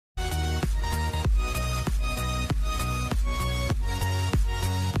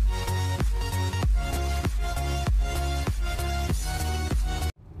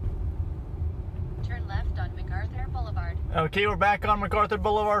Okay, we're back on MacArthur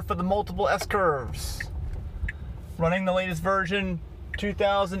Boulevard for the multiple S-curves. Running the latest version,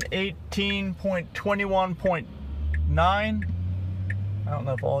 2018.21.9. I don't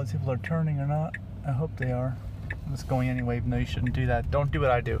know if all these people are turning or not. I hope they are. I'm just going anyway, even though you shouldn't do that. Don't do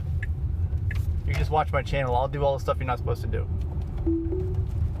what I do. You just watch my channel. I'll do all the stuff you're not supposed to do.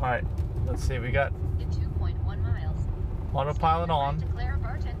 Alright, let's see. We got in 2.1 miles. AutoPilot on. Declare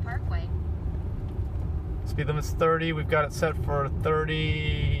Barton Parkway. Speed limit's 30. We've got it set for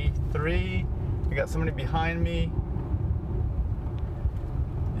 33. We got somebody behind me.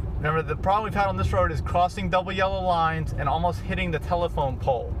 Remember, the problem we've had on this road is crossing double yellow lines and almost hitting the telephone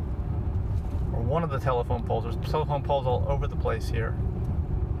pole. Or one of the telephone poles. There's telephone poles all over the place here.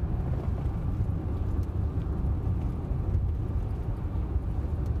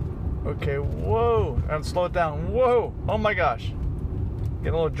 Okay, whoa. And slow it down. Whoa. Oh my gosh.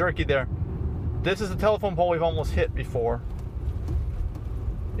 Getting a little jerky there. This is the telephone pole we've almost hit before.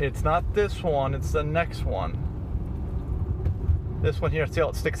 It's not this one, it's the next one. This one here, see how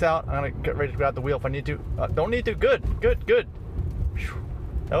it sticks out? I'm gonna get ready to grab the wheel if I need to. Don't need to, good. Whew.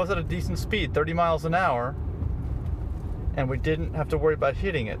 That was at a decent speed, 30 miles an hour. And we didn't have to worry about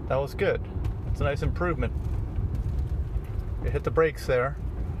hitting it. That was good. It's a nice improvement. You hit the brakes there.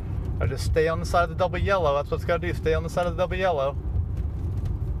 I just stay on the side of the double yellow. That's what it's gotta do, stay on the side of the double yellow.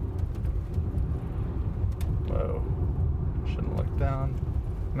 Whoa, shouldn't look down.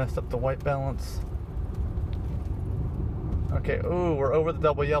 Messed up the white balance. Okay, ooh, we're over the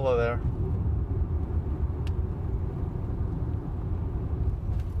double yellow there.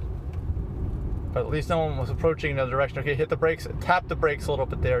 But at least no one was approaching in the other direction. Okay, hit the brakes, tap the brakes a little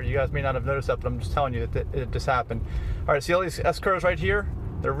bit there. You guys may not have noticed that, but I'm just telling you that it just happened. All right, see all these S-curves right here?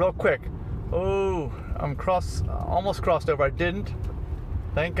 They're real quick. Oh, I'm almost crossed over. I didn't.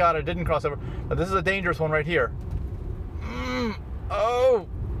 Thank God I didn't cross over. Now this is a dangerous one right here. Oh!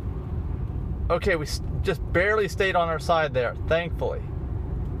 Okay, we just barely stayed on our side there, thankfully.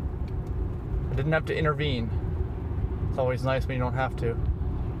 I didn't have to intervene. It's always nice when you don't have to.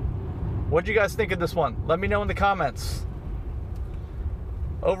 What'd you guys think of this one? Let me know in the comments.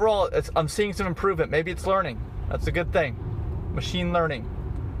 Overall, I'm seeing some improvement. Maybe it's learning. That's a good thing. Machine learning.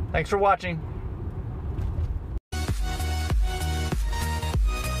 Thanks for watching.